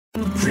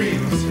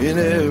in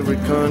every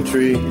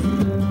country.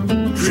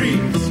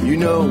 Trees, you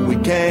know we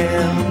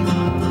can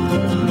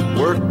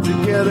work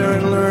together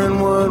and learn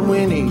what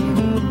we need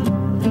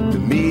to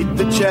meet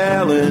the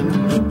challenge.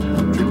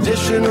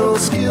 Traditional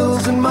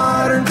skills and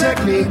modern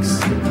techniques.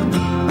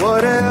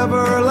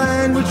 Whatever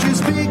language you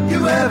speak,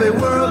 you have a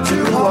world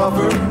to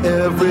offer.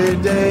 Every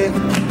day,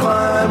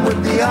 climb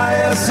with the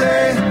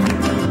ISA.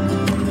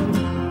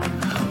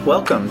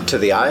 Welcome to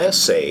the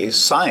ISA's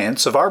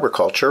Science of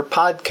Arboriculture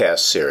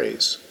podcast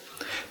series.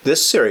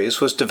 This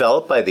series was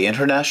developed by the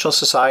International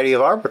Society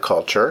of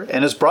Arboriculture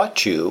and is brought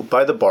to you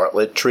by the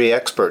Bartlett Tree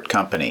Expert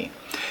Company,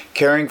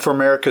 caring for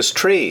America's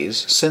trees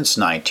since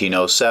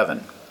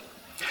 1907.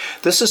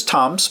 This is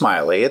Tom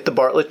Smiley at the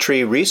Bartlett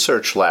Tree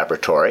Research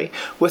Laboratory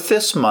with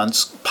this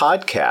month's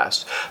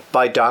podcast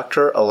by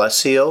Dr.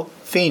 Alessio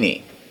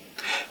Fini.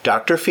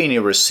 Dr. Fini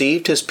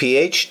received his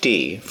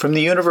PhD from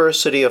the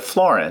University of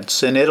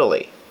Florence in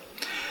Italy.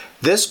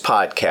 This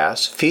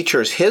podcast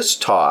features his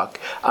talk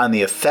on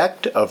the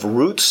effect of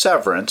root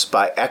severance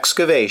by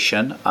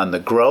excavation on the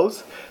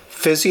growth,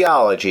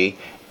 physiology,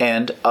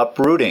 and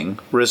uprooting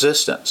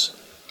resistance.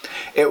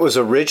 It was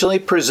originally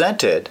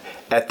presented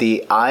at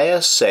the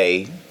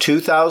ISA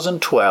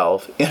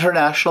 2012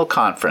 International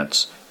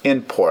Conference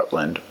in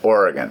Portland,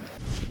 Oregon.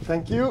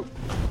 Thank you.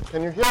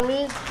 Can you hear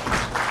me?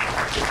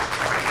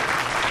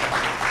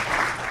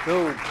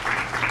 Good.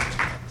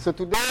 So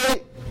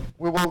today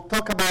we will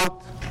talk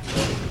about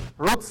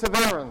root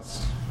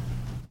severance.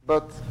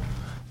 But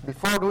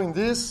before doing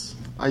this,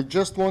 I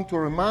just want to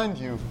remind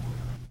you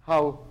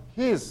how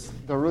is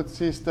the root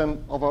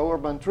system of our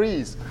urban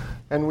trees.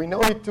 And we know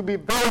it to be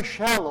very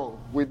shallow,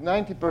 with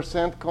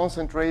 90%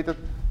 concentrated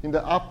in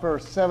the upper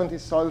 70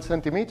 soil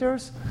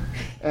centimeters,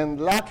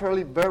 and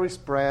laterally very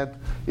spread.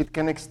 It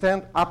can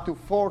extend up to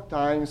 4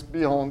 times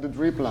beyond the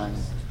drip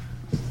lines.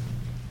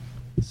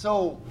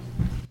 So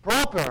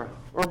proper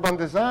urban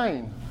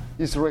design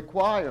is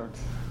required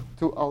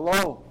to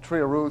allow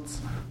tree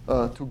roots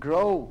to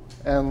grow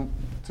and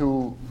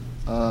to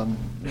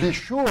be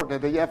sure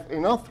that they have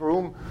enough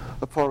room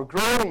for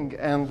growing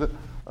and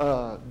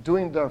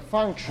doing their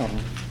function.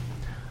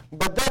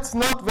 But that's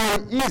not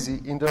very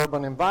easy in the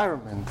urban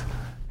environment,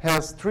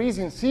 as trees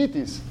in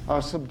cities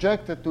are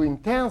subjected to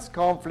intense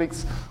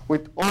conflicts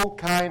with all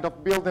kinds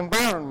of built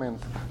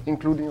environment,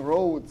 including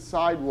roads,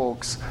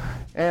 sidewalks,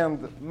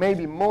 and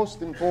maybe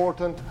most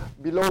important,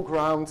 below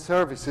ground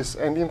services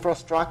and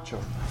infrastructure.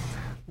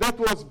 That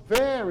was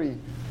very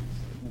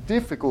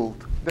difficult,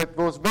 that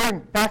was very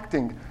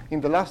impacting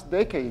in the last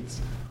decades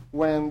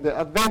when the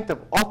advent of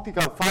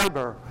optical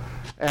fiber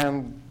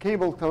and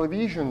cable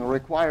television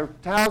required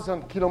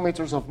 1,000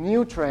 kilometers of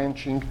new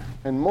trenching,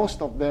 and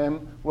most of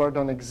them were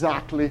done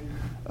exactly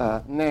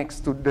next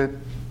to the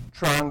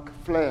trunk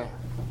flare.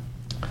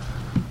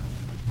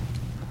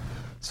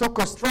 So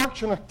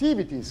construction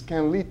activities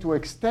can lead to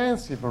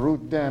extensive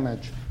root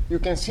damage. You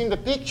can see in the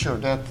picture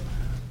that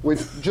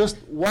with just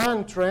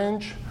one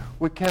trench,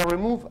 we can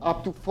remove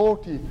up to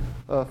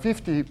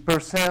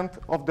 50%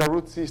 of the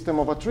root system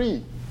of a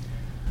tree.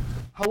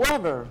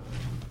 However,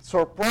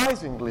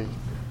 surprisingly,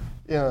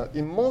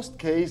 in most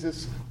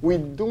cases, we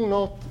do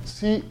not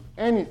see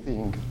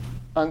anything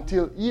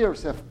until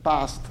years have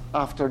passed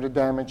after the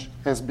damage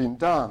has been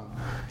done.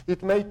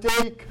 It may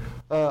take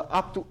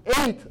up to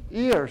 8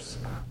 years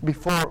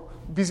before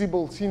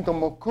visible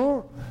symptoms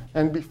occur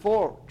and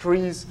before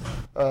trees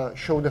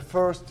show the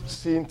first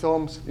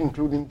symptoms,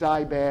 including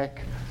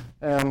dieback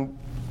and,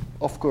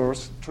 of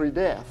course, tree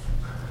death.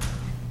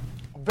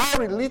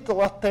 Very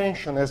little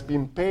attention has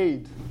been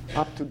paid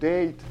up to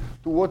date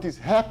to what is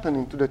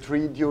happening to the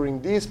tree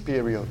during this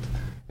period.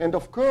 And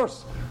of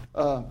course,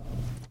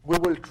 we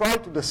will try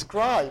to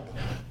describe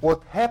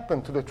what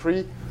happened to the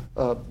tree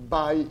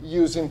by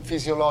using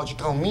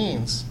physiological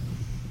means.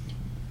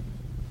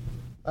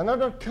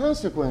 Another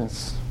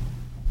consequence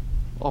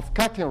of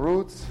cutting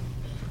roots,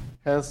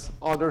 as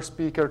other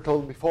speaker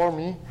told before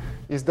me,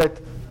 is that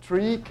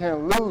tree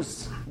can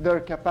lose their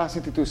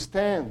capacity to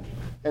stand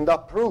and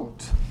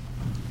uproot.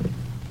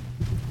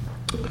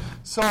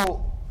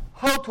 So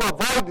how to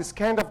avoid this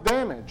kind of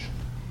damage?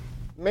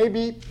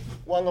 Maybe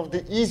one of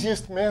the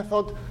easiest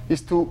methods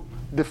is to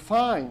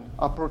define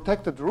a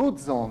protected root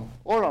zone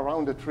all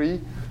around the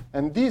tree,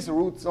 and this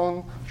root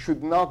zone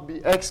should not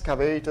be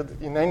excavated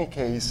in any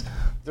case.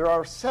 There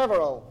are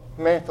several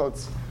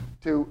methods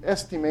to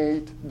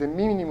estimate the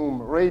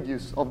minimum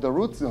radius of the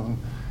root zone.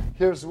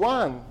 Here's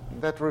one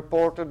that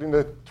reported in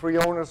the tree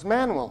owner's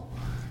manual.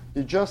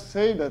 It just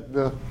says that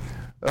the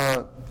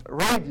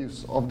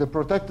radius of the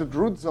protected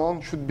root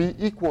zone should be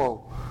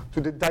equal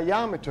to the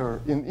diameter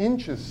in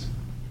inches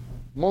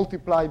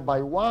multiplied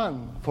by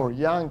 1 for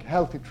young,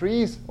 healthy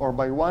trees, or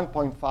by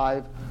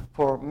 1.5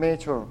 for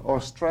mature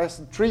or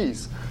stressed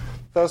trees.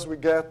 Thus, we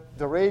get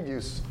the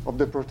radius of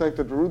the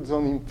protected root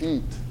zone in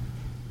feet.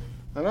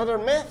 Another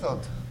method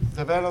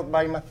developed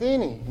by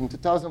Fini in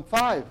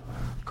 2005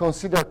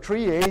 considered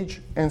tree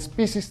age and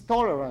species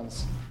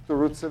tolerance to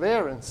root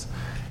severance.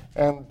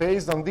 And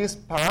based on these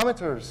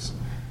parameters,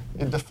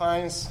 it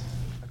defines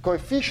a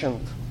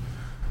coefficient.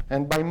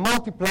 And by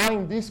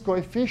multiplying this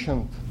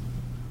coefficient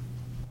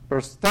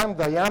per stem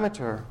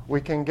diameter,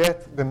 we can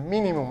get the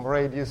minimum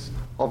radius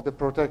of the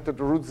protected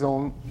root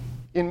zone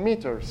in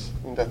meters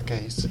in that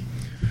case.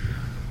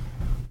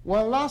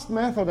 One last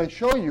method I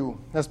show you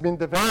has been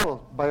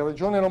developed by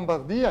Regione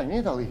Lombardia in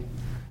Italy,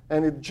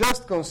 and it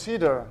just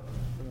considers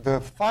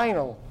the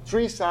final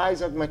tree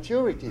size at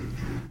maturity,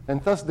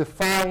 and thus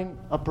define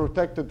a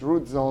protected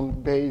root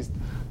zone based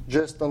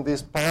just on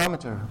this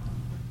parameter.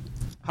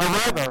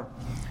 However,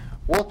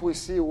 what we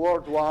see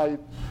worldwide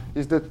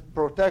is that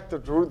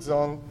protected root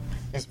zone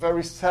is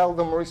very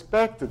seldom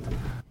respected.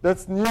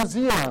 That's New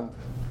Zealand,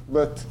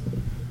 but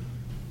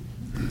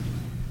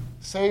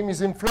same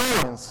is in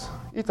Florence,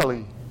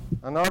 Italy.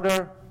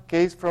 Another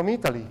case from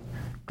Italy,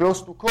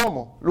 close to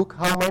Como. Look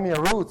how many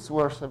roots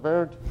were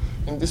severed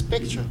in this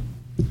picture.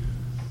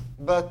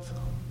 But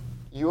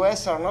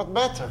US are not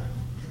better.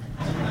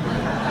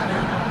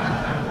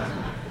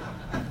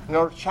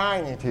 Nor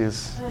China it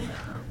is.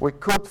 We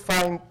could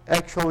find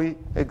actually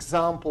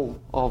example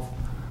of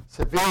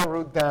severe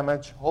root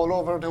damage all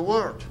over the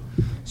world.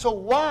 So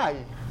why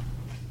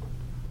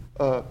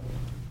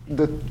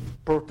the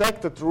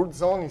protected root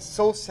zone is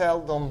so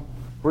seldom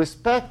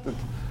respected?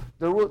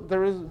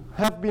 There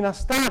have been a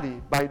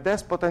study by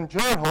Despot and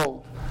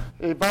Gerhold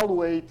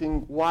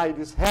evaluating why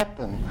this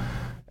happened.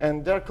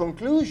 And their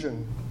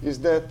conclusion is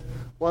that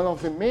one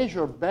of the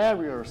major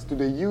barriers to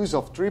the use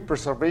of tree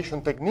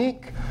preservation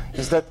technique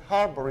is that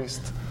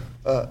arborists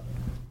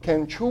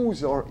can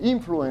choose or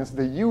influence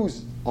the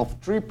use of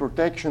tree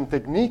protection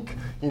technique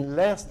in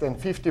less than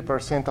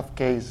 50% of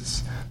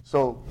cases.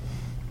 So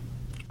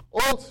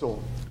also,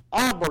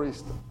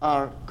 arborists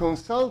are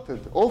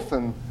consulted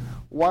often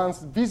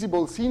once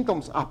visible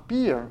symptoms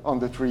appear on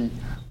the tree,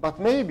 but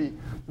maybe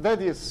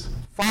that is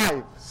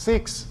 5,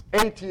 6,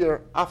 8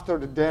 years after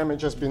the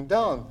damage has been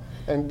done,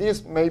 and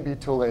this may be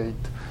too late.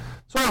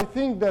 So I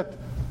think that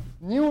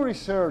new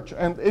research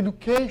and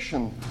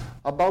education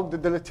about the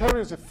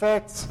deleterious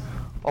effects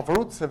of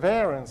root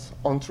severance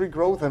on tree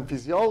growth and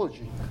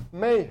physiology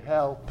may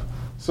help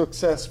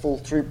successful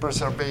tree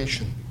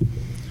preservation.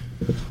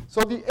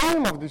 So the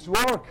aim of this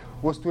work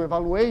was to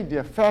evaluate the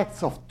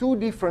effects of two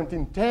different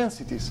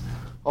intensities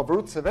of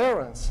root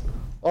severance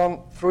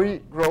on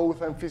tree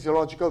growth and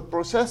physiological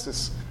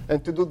processes.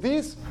 And to do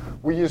this,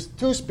 we used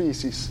two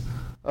species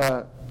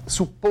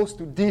supposed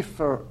to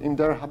differ in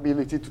their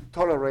ability to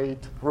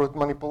tolerate root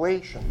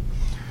manipulation.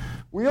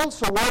 We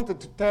also wanted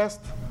to test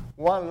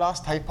one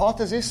last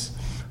hypothesis.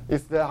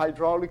 It's the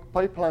hydraulic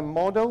pipeline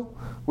model,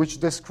 which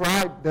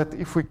described that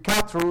if we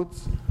cut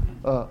roots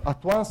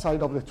at one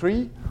side of the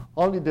tree,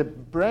 only the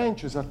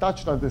branches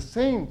attached at the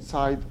same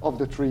side of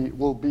the tree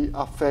will be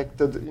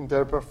affected in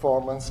their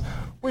performance.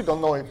 We don't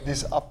know if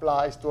this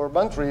applies to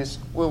urban trees.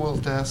 We will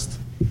test.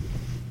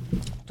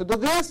 To do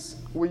this,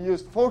 we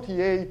used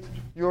 48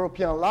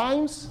 European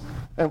limes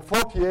and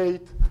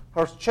 48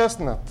 horse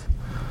chestnut.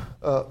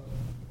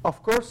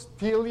 Of course,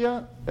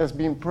 Tilia has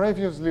been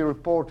previously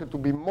reported to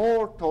be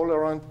more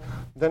tolerant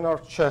than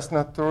horse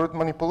chestnut to root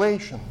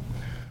manipulation.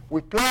 We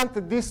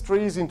planted these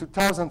trees in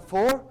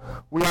 2004.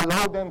 We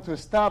allowed them to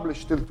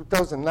establish till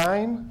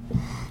 2009.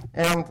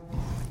 And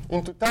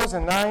in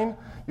 2009,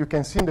 you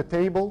can see in the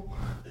table,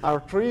 our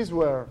trees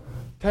were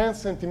 10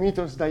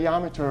 centimeters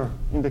diameter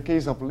in the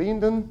case of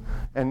linden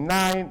and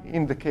 9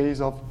 in the case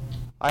of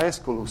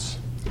Aesculus.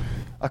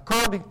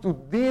 According to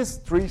this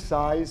tree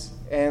size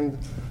and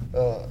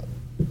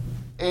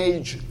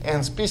age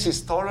and species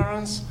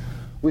tolerance,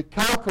 we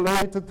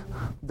calculated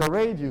the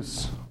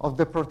radius of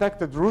the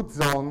protected root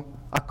zone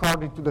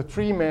according to the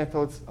three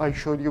methods I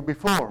showed you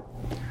before.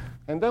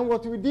 And then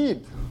what we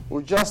did,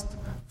 we just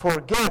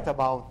forget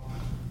about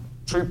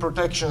tree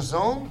protection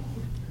zone,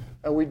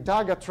 and we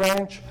dug a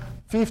trench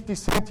 50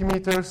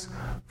 centimeters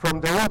from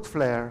the root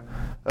flare.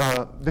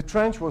 The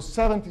trench was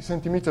 70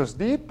 centimeters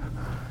deep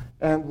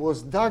and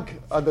was dug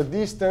at a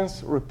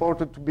distance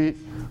reported to be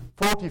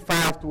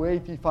 45 to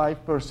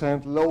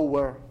 85%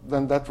 lower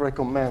than that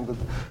recommended.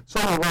 So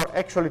we were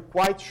actually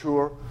quite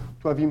sure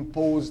to have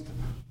imposed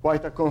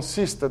quite a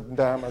consistent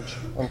damage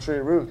on tree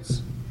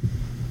roots.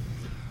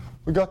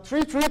 We got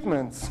 3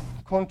 treatments.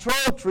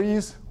 Control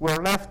trees were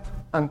left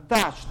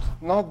untouched,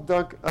 not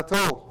dug at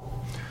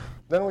all.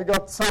 Then we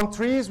got some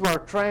trees were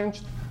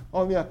trenched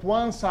only at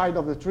one side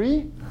of the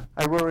tree.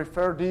 I will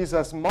refer these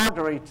as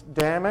moderate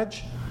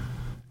damage.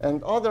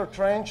 And other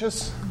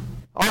trees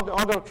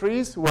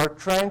were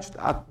trenched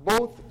at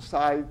both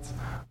sides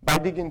by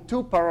digging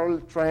 2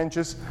 parallel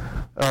trenches.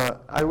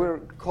 I will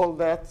call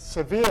that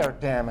severe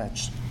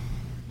damage.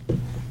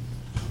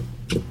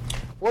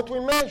 What we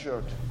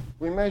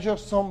measured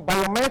some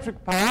biometric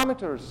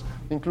parameters,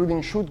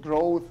 including shoot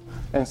growth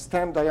and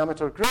stem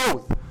diameter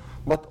growth,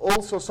 but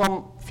also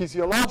some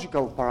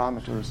physiological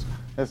parameters,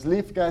 as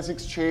leaf gas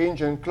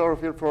exchange and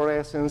chlorophyll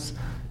fluorescence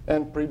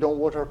and pre-dawn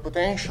water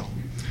potential.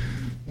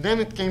 Then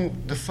it came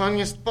the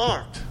funniest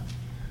part,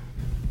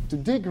 to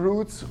dig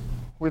roots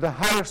with a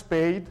higher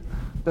spade.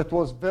 That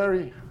was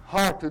very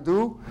hard to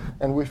do,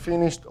 and we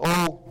finished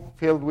all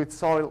filled with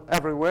soil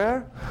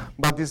everywhere.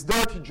 But this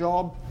dirty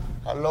job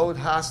allowed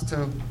us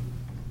to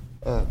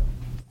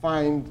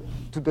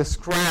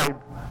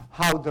describe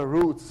how the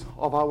roots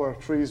of our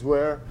trees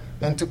were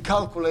and to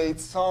calculate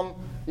some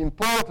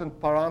important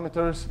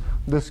parameters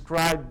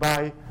described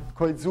by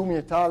Koizumi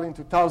et al. In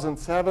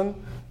 2007,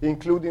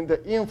 including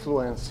the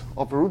influence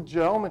of root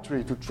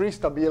geometry to tree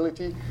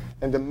stability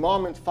and the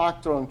moment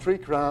factor on tree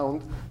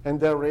crown and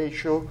their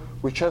ratio,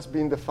 which has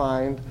been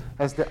defined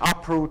as the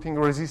uprooting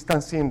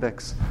resistance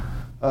index.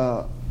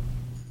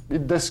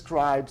 It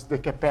describes the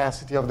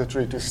capacity of the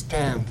tree to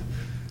stand.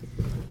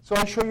 So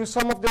I'll show you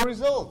some of the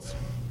results.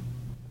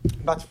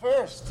 But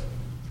first,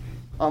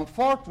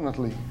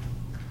 unfortunately,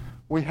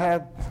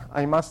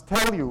 I must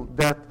tell you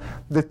that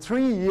the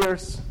 3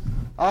 years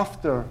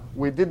after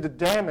we did the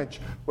damage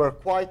were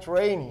quite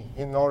rainy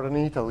in northern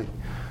Italy.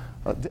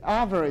 The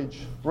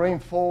average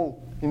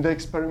rainfall in the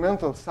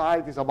experimental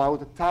site is about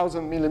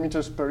 1,000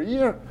 millimeters per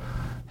year.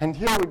 And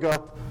here we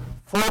got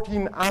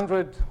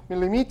 1,400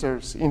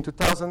 millimeters in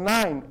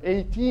 2009,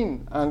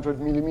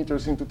 1,800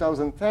 millimeters in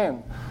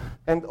 2010.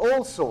 And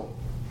also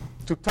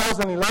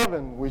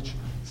 2011, which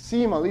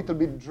seemed a little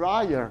bit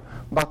drier,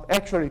 but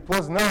actually it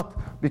was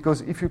not,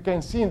 because if you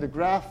can see in the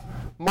graph,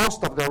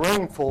 most of the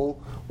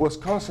rainfall was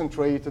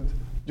concentrated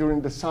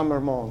during the summer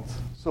months.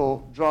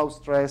 So drought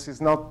stress is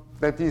not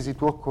that easy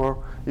to occur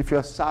if you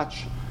have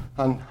such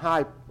a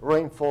high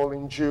rainfall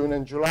in June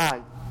and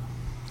July.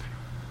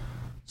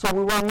 So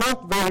we were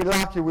not very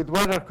lucky with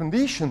weather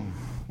conditions,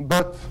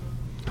 but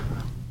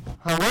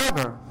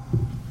however,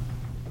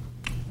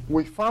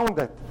 we found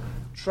that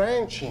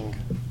trenching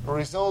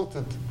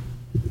resulted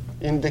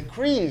in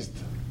decreased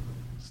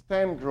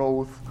stem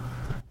growth,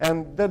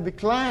 and the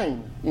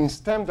decline in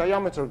stem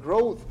diameter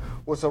growth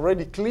was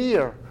already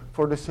clear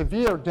for the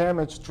severe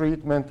damage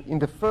treatment in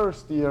the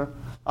first year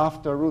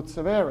after root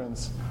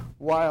severance,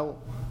 while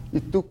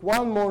it took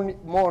one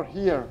more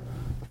year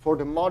for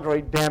the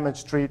moderate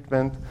damage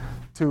treatment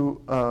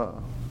to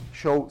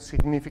show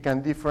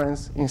significant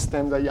difference in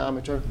stem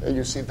diameter. And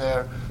you see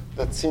there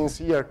that since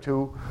year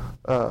 2,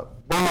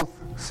 both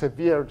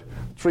severe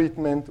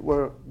treatment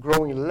were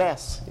growing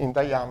less in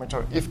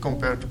diameter if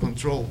compared to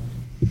control.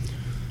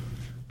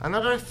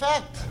 Another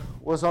effect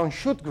was on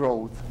shoot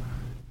growth.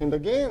 And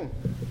again,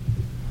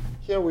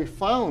 here we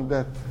found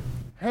that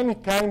any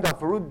kind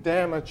of root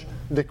damage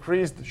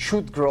decreased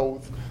shoot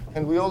growth.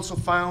 And we also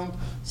found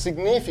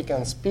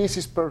significant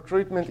species per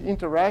treatment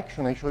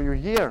interaction. I show you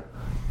here.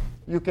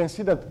 You can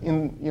see that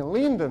in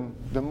linden,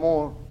 the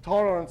more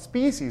tolerant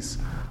species,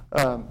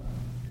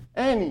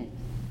 any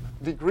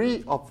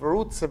degree of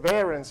root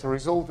severance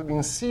resulted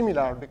in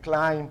similar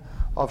decline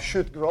of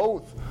shoot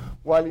growth,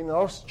 while in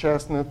horse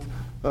chestnut,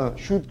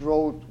 shoot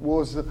growth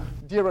was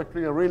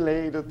directly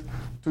related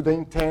to the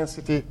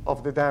intensity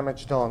of the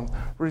damage done.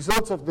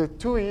 Results of the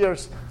 2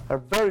 years are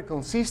very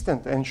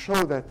consistent and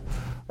show that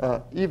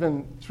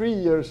even 3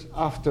 years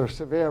after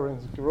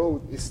severance,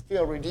 growth is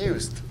still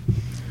reduced.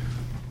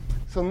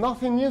 So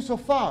nothing new so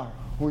far.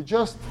 We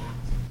just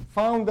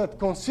found that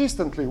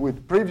consistently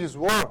with previous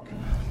work,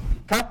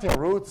 cutting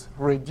roots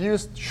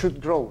reduced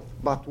shoot growth.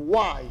 But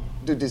why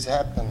did this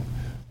happen?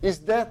 Is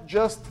that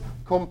just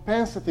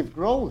compensative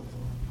growth?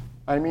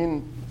 I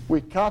mean, we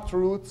cut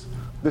roots,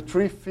 the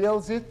tree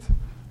feels it,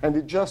 and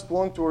it just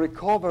wants to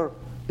recover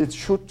its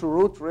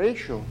shoot-to-root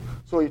ratio.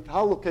 So it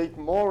allocates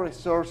more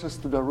resources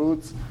to the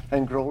roots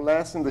and grow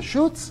less in the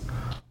shoots?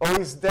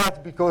 Or is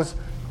that because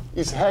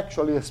it's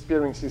actually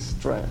experiencing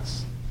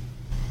stress?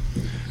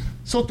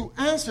 So to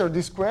answer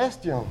this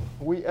question,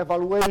 we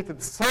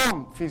evaluated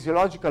some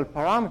physiological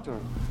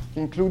parameters,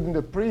 including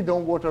the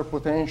pre-dawn water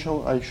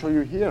potential I show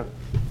you here.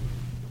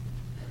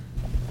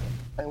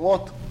 And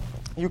what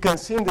you can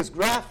see in this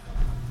graph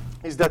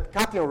is that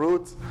cutting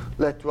roots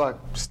led to a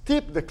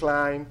steep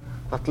decline,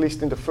 at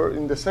least in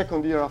the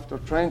second year after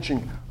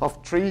trenching,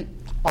 of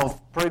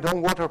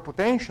pre-dawn water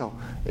potential,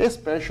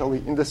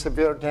 especially in the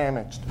severe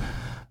damaged.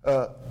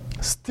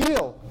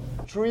 Still,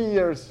 3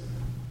 years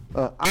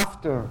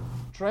after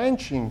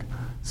trenching,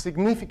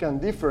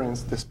 significant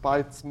difference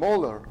despite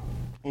smaller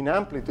in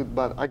amplitude,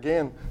 but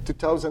again,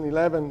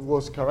 2011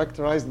 was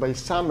characterized by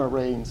summer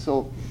rain,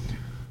 so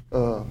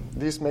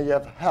this may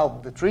have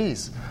helped the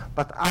trees.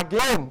 But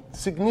again,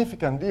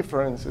 significant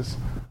differences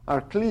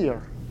are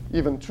clear,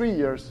 even 3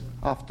 years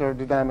after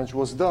the damage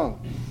was done.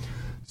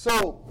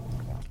 So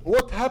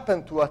what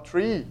happened to a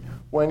tree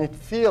when it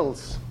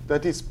feels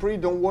that its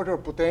pre-dawn water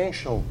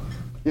potential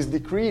is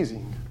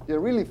decreasing? It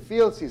really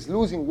feels it's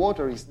losing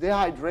water, it's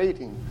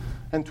dehydrating.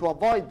 And to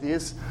avoid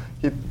this,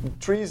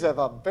 trees have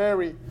a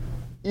very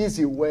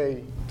easy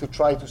way to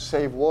try to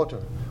save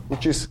water,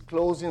 which is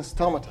closing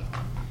stomata.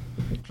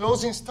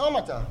 Closing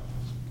stomata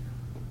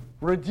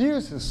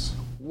reduces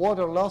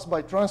water loss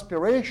by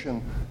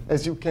transpiration,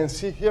 as you can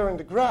see here in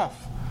the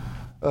graph.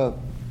 The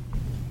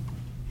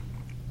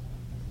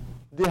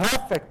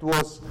effect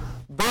was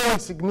very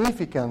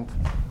significant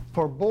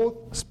for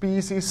both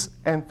species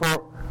and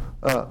for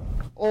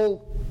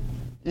all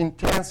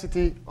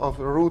intensity of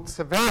root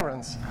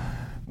severance.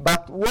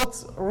 But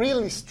what's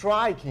really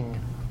striking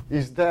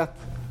is that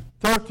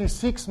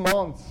 36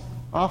 months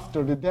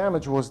after the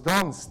damage was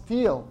done,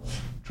 still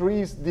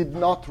trees did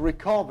not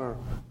recover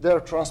their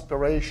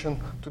transpiration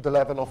to the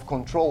level of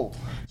control.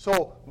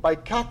 So by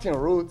cutting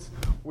roots,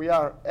 we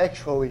are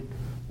actually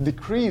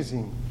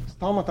decreasing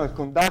stomatal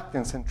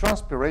conductance and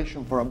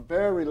transpiration for a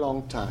very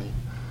long time.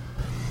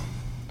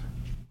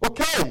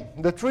 Okay,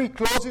 the tree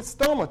closes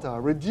stomata,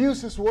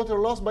 reduces water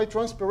loss by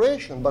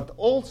transpiration, but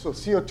also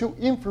CO2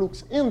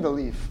 influx in the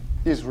leaf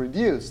is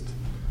reduced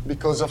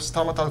because of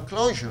stomatal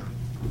closure.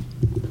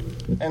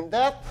 And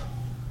that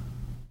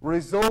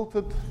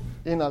resulted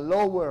in a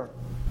lower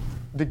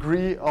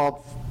degree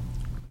of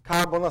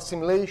carbon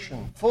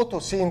assimilation.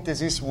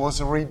 Photosynthesis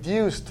was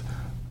reduced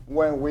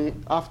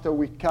after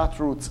we cut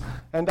roots.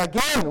 And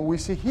again, we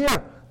see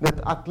here that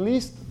at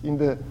least in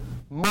the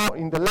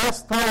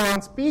less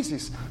tolerant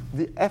species,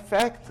 the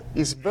effect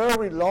is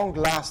very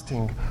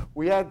long-lasting.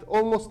 We had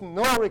almost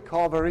no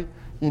recovery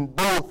in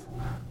both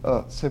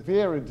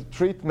severe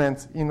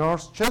treatments in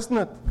horse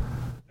chestnut.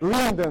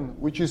 Linden,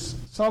 which is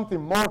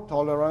something more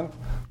tolerant,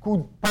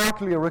 could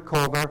partly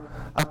recover,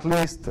 at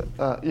least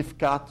if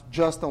cut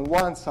just on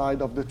one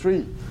side of the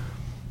tree.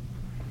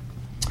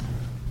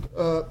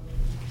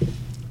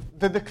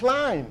 The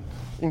decline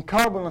in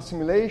carbon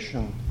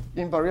assimilation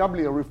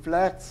invariably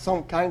reflects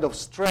some kind of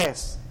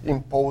stress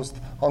imposed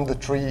on the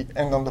tree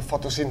and on the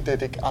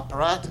photosynthetic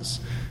apparatus.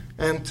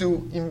 And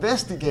to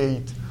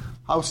investigate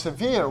how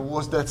severe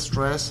was that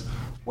stress,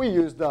 we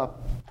used a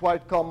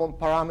quite common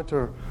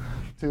parameter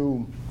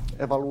to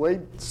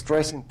evaluate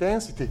stress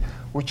intensity,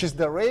 which is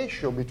the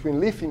ratio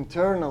between leaf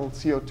internal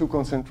CO2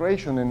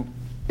 concentration and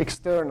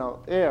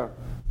external air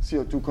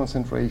CO2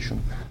 concentration.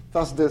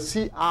 Thus the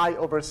CI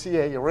over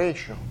CA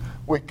ratio.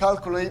 We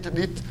calculated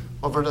it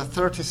over the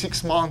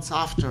 36 months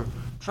after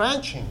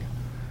trenching,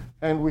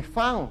 and we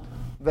found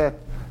that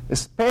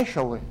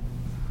especially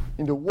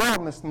in the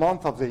warmest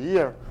month of the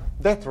year,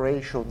 that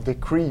ratio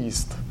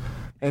decreased.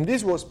 And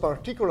this was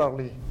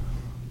particularly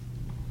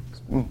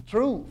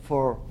true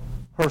for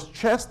horse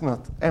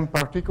chestnut, and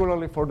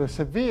particularly for the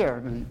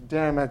severely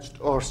damaged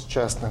horse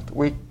chestnut.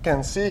 We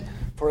can see,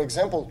 for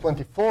example,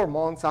 24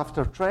 months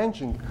after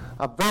trenching,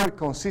 a very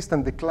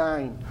consistent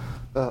decline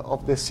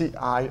of the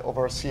CI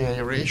over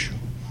CA ratio.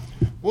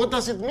 What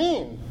does it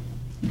mean?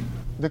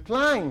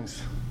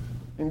 Declines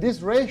in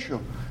this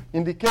ratio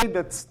indicate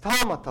that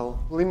stomatal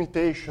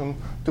limitation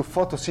to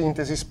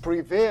photosynthesis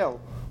prevail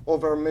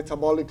over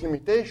metabolic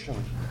limitation.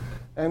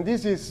 And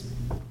this is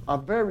a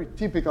very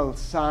typical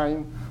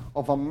sign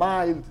of a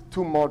mild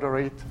to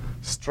moderate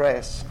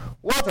stress.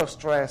 Water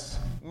stress,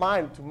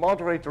 mild to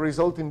moderate,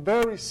 result in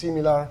very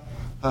similar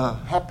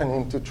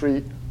happening to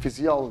tree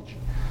physiology.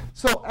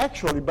 So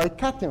actually, by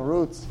cutting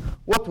roots,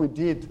 what we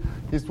did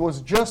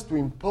was just to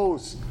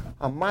impose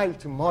a mild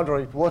to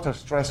moderate water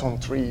stress on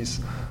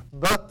trees.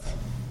 But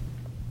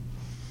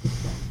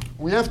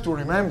we have to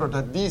remember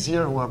that these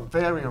years were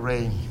very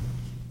rainy.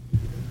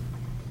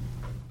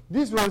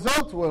 These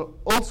results were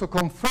also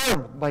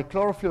confirmed by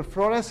chlorophyll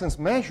fluorescence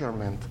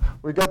measurement.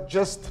 We got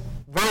just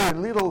very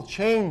little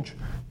change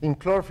in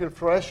chlorophyll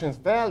fluorescence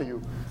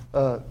value.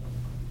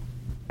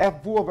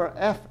 FV over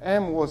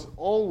FM was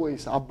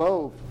always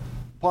above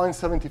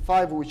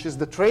 0.75, which is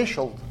the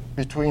threshold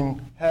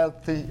between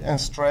healthy and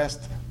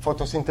stressed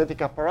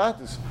photosynthetic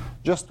apparatus.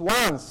 Just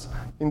once,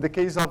 in the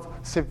case of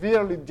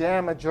severely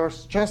damaged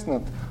horse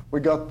chestnut, we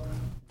got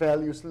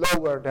values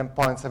lower than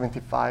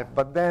 0.75,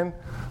 but then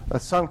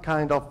some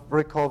kind of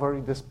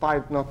recovery,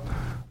 despite not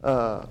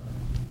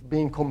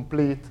being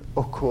complete,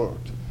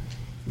 occurred.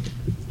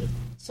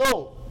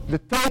 So the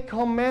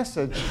take-home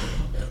message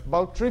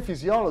about tree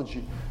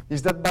physiology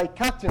is that by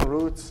cutting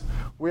roots,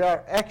 we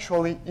are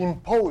actually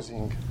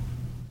imposing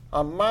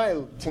a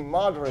mild to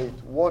moderate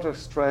water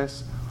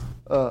stress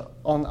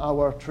on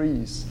our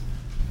trees.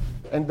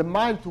 And the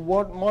mild to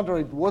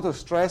moderate water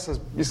stress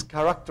is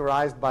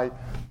characterized by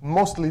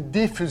mostly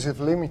diffusive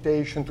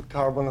limitation to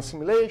carbon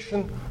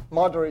assimilation,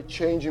 moderate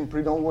change in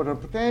predawn water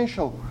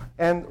potential,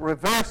 and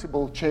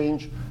reversible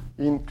change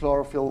in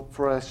chlorophyll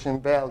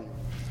fluorescence value.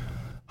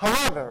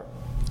 However,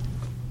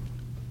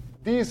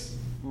 this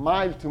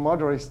mild to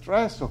moderate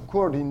stress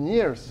occurred in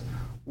years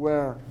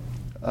where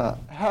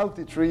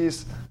healthy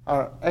trees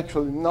are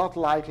actually not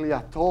likely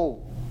at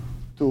all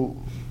to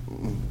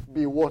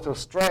be water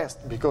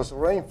stressed because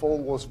rainfall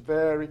was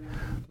very,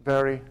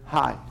 very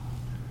high.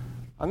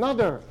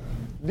 Another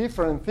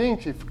different thing,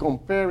 if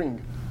comparing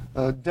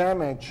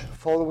damage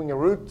following a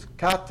root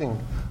cutting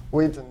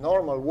with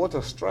normal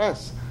water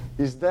stress,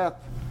 is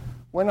that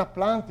when a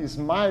plant is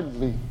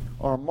mildly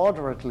or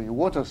moderately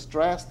water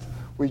stressed,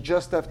 we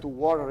just have to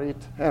water it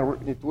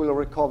and it will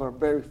recover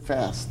very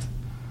fast.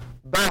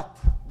 But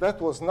that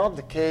was not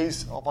the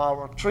case of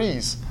our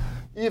trees.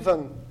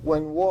 Even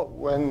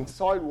when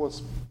soil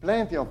was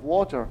plenty of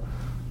water,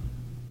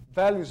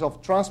 values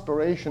of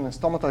transpiration and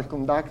stomatal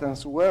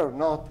conductance were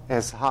not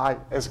as high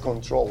as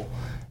control.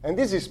 And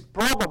this is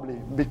probably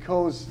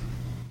because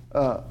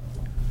the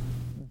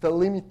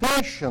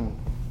limitation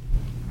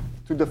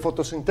to the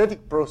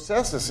photosynthetic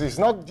processes is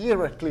not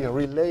directly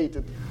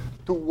related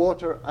to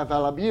water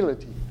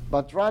availability,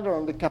 but rather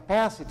on the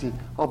capacity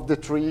of the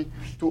tree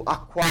to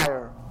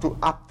acquire, to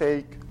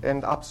uptake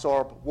and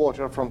absorb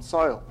water from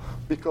soil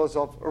because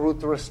of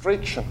root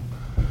restriction.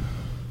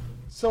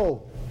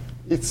 So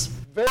it's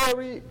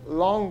very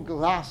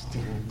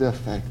long-lasting, the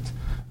effect.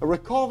 A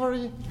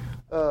recovery,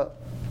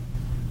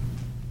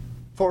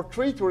 for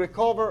tree to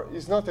recover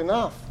is not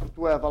enough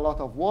to have a lot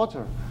of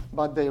water,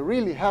 but they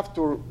really have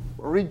to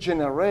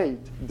regenerate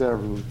their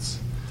roots.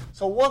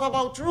 So what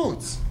about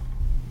roots?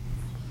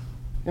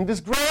 In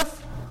this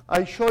graph,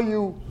 I show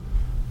you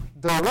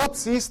the root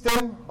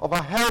system of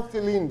a healthy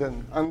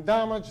linden,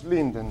 undamaged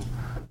linden.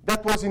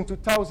 That was in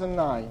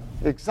 2009,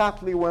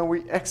 exactly when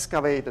we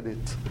excavated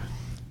it.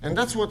 And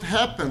that's what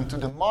happened to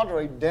the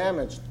moderate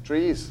damaged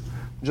trees,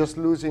 just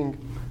losing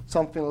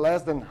something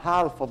less than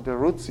half of the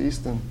root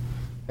system.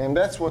 And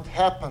that's what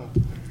happened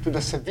to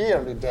the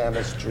severely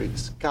damaged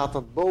trees, cut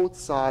at both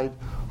sides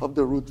of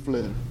the root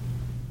flare.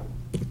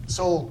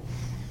 So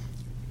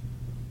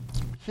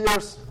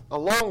here's a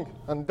long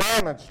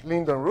undamaged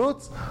linden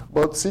roots,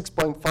 about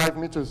 6.5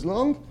 meters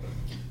long.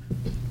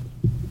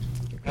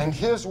 And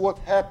here's what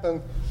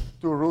happened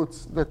to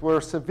roots that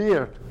were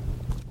severed.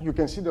 You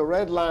can see the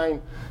red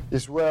line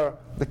is where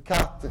the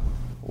cut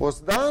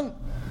was done.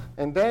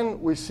 And then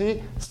we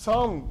see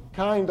some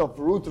kind of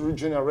root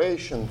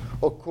regeneration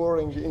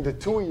occurring in the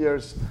 2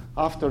 years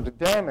after the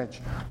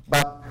damage.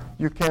 But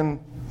you can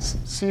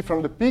see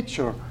from the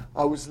picture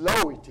how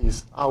slow it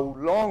is, how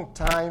long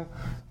time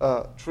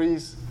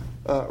trees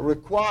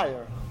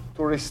require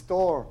to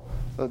restore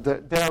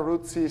their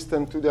root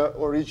system to their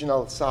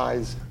original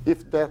size,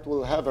 if that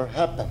will ever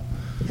happen.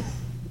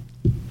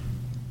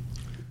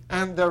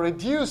 And the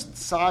reduced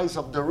size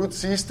of the root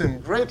system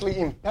greatly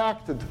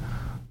impacted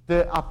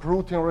the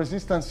uprooting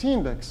resistance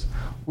index.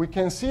 We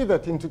can see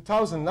that in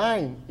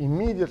 2009,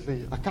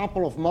 immediately, a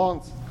couple of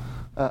months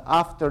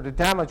after the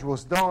damage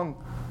was done,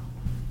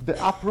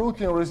 the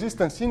uprooting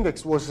resistance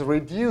index was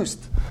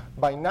reduced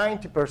by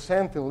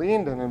 90% in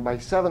linden and by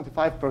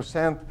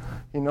 75%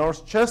 in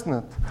horse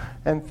chestnut.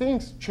 And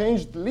things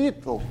changed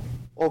little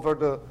over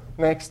the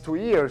next 2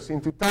 years. In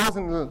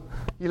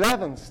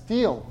 2011,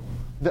 still,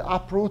 the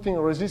uprooting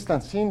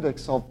resistance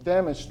index of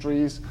damaged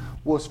trees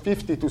was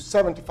 50 to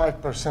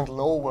 75%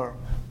 lower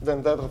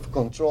than that of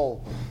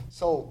control.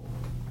 So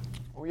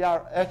we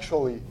are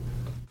actually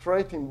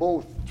threatening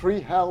both tree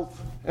health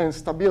and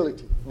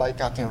stability by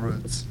cutting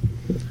roots.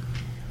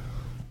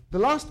 The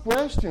last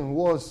question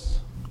was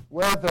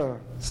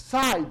whether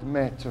side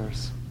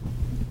matters.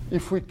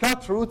 If we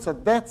cut roots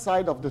at that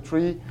side of the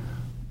tree,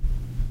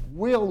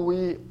 will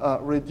we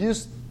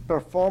reduce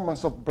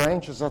performance of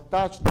branches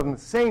attached on the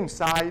same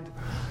side?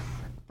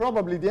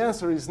 Probably the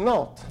answer is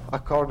not,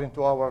 according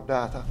to our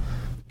data.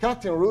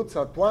 Cutting roots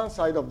at one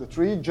side of the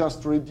tree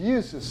just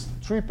reduces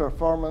tree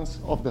performance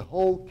of the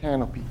whole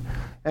canopy.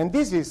 And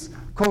this is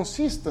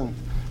consistent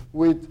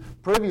with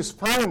previous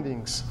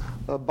findings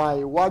by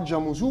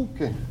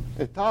Wajda-Muzuke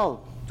et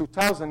al.,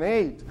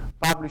 2008,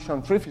 published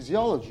on Tree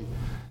Physiology.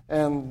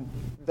 And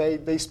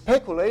they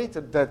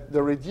speculated that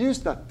the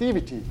reduced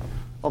activity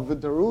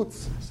of the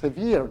roots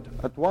severed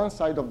at one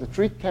side of the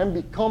tree can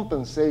be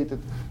compensated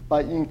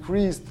by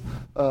increased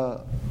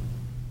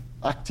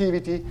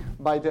activity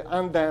by the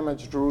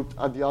undamaged root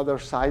at the other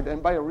side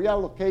and by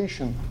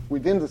reallocation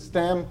within the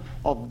stem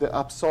of the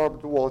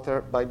absorbed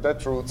water by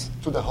that roots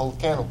to the whole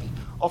canopy.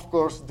 Of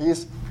course,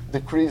 this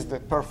decreased the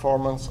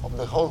performance of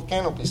the whole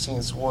canopy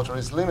since water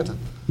is limited.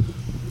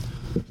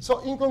 So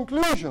in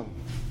conclusion,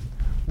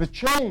 the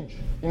change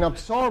in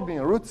absorbing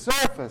root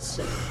surface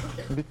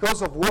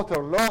because of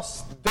water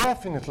loss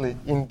definitely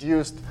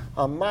induced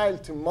a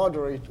mild to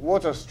moderate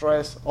water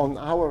stress on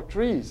our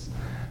trees.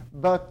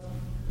 But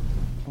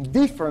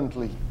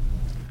differently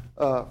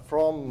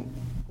from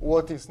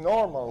what is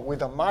normal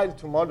with a mild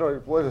to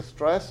moderate water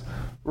stress,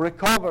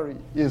 recovery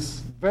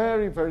is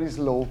very, very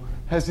slow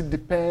as it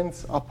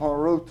depends upon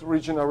root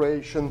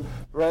regeneration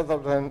rather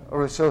than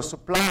resource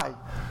supply.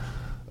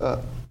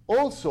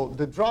 Also,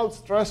 the drought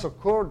stress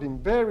occurred in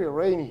very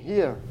rainy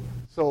year,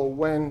 so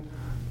when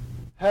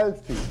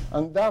healthy,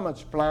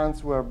 undamaged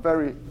plants were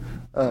very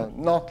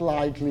not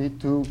likely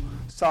to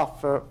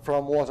suffer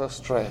from water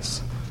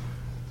stress.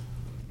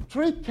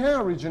 Tree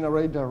can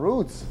regenerate their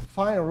roots.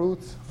 Fine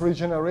roots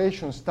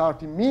regeneration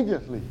starts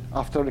immediately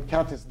after the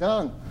cut is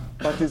done,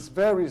 but it's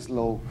very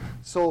slow.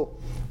 So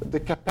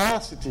the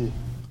capacity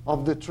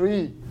of the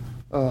tree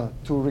to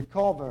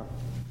recover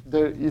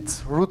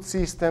its root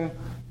system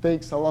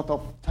takes a lot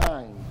of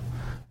time.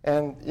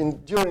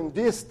 And during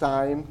this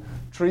time,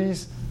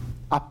 trees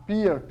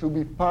appear to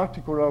be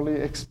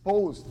particularly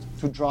exposed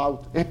to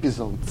drought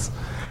episodes.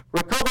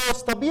 Recovery of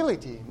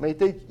stability may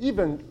take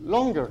even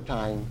longer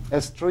time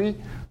as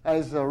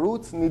the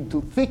roots need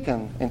to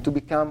thicken and to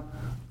become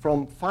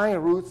from fine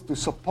roots to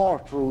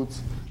support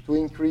roots to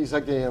increase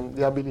again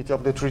the ability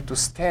of the tree to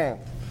stand.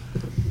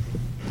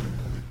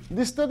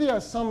 This study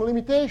has some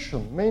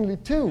limitations, mainly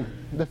two.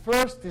 The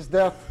first is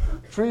that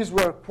trees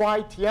were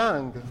quite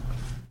young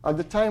At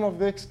the time of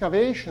the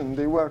excavation,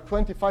 they were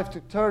 25 to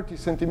 30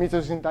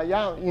 centimeters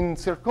in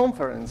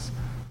circumference.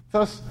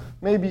 Thus,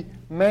 maybe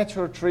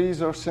mature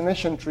trees or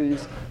senescent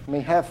trees may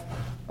have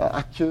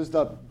accused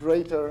a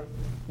greater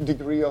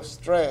degree of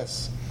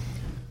stress.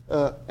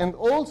 And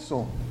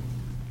also,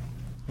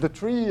 the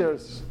 3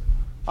 years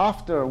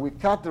after we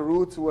cut the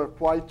roots were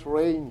quite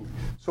rainy.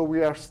 So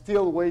we are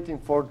still waiting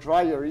for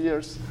drier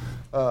years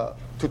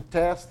to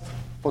test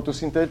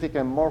photosynthetic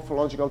and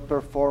morphological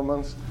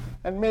performance.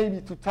 And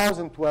maybe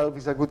 2012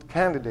 is a good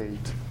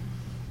candidate.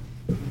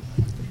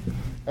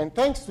 And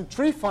thanks to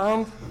Tree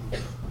Fund,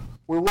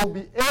 we will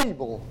be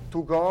able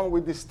to go on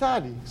with the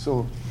study.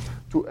 So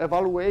to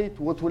evaluate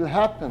what will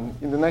happen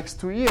in the next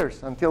 2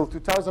 years. Until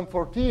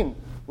 2014,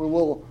 we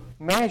will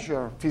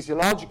measure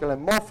physiological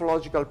and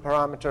morphological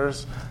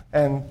parameters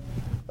and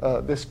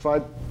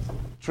describe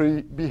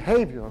tree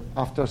behavior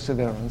after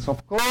severance.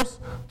 Of course,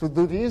 to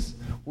do this,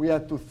 we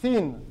had to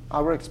thin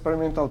our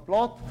experimental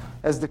plot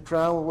as the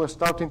crown was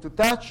starting to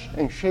touch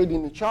and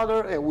shading each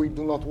other, and we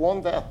do not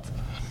want that.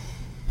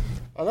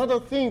 Another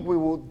thing we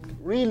would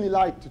really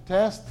like to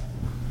test,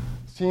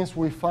 since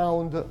we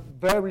found a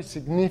very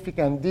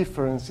significant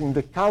difference in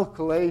the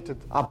calculated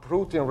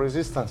uprooting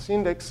resistance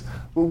index,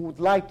 we would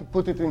like to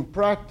put it in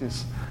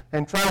practice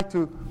and try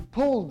to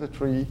pull the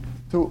tree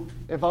to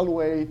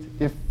evaluate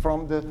if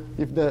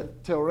the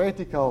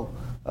theoretical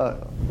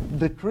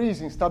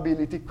decrease in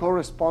stability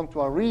corresponds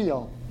to a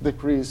real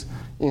decrease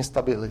in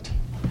stability.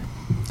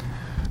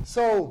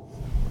 So,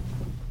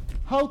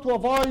 how to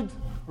avoid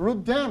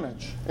root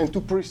damage and to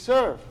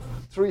preserve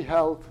tree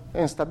health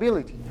and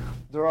stability?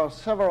 There are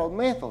several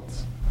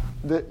methods.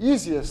 The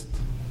easiest,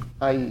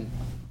 I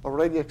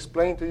already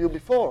explained to you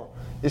before,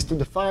 is to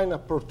define a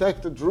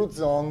protected root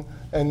zone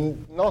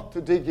and not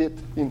to dig it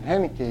in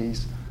any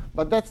case.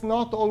 But that's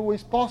not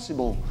always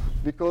possible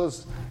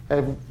because,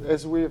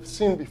 as we have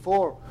seen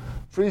before,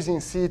 trees in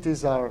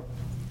cities are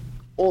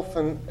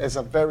often as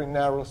a very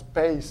narrow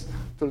space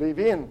to live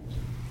in.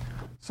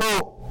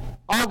 So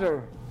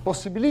other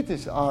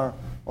possibilities are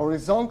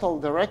horizontal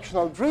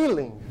directional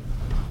drilling,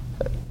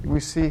 we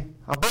see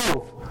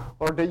above,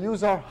 or the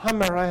use of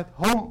hammerhead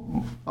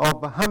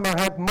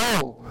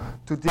mole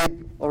to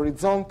dig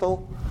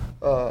horizontal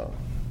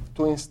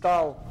to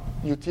install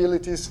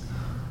utilities.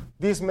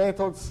 These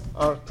methods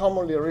are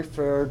commonly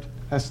referred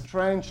as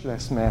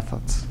trenchless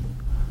methods.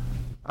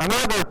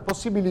 Another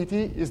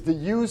possibility is the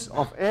use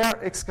of air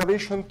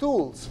excavation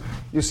tools.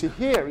 You see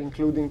here,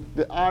 including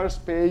the air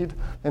spade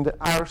and the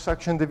air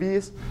suction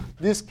device.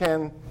 This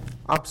can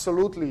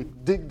absolutely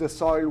dig the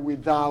soil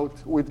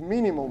with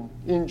minimum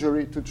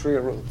injury to tree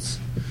roots.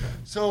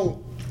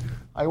 So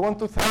I want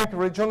to thank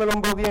Regione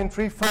Lombardia and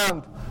Tree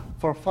Fund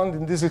for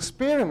funding this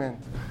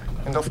experiment,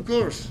 and of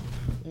course,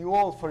 you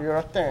all for your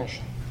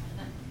attention.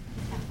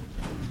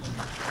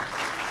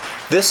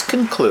 This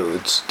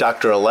concludes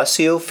Dr.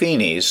 Alessio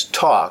Fini's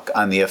talk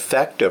on the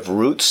effect of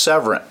root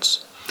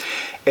severance.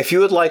 If you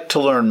would like to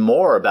learn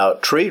more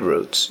about tree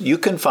roots, you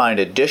can find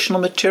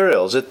additional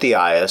materials at the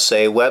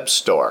ISA web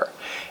store,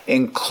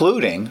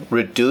 including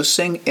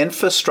Reducing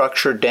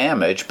Infrastructure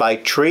Damage by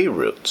Tree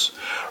Roots,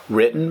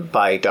 written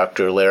by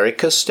Dr. Larry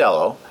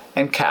Costello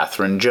and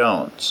Catherine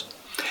Jones.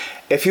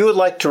 If you would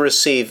like to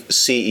receive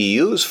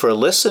CEUs for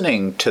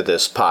listening to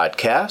this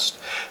podcast,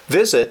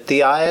 visit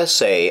the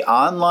ISA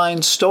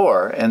online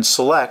store and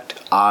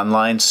select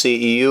Online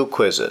CEU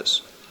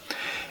quizzes.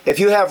 If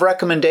you have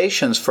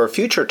recommendations for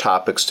future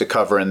topics to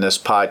cover in this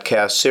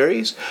podcast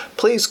series,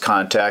 please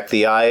contact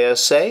the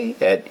ISA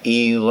at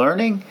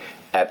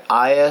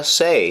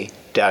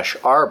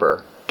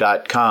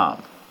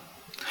elearning@isa-arbor.com.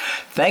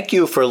 Thank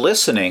you for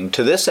listening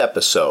to this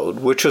episode,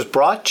 which was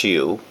brought to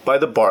you by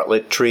the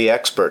Bartlett Tree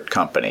Expert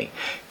Company,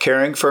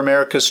 caring for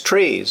America's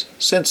trees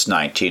since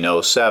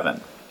 1907.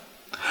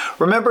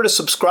 Remember to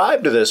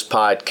subscribe to this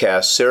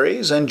podcast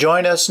series and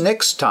join us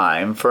next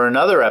time for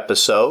another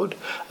episode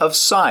of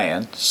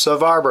Science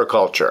of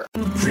Arboriculture.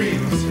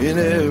 Trees in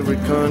every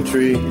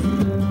country,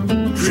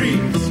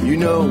 trees, you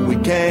know we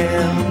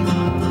can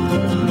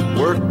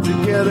work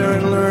together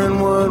and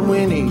learn what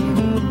we need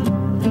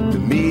to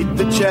meet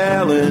the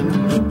challenge.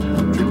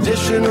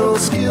 Traditional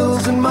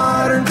skills and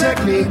modern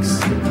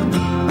techniques.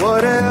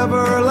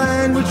 Whatever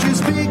language you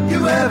speak,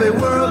 you have a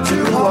world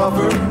to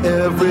offer.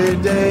 Every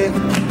day,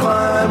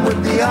 climb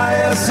with the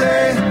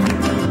ISA.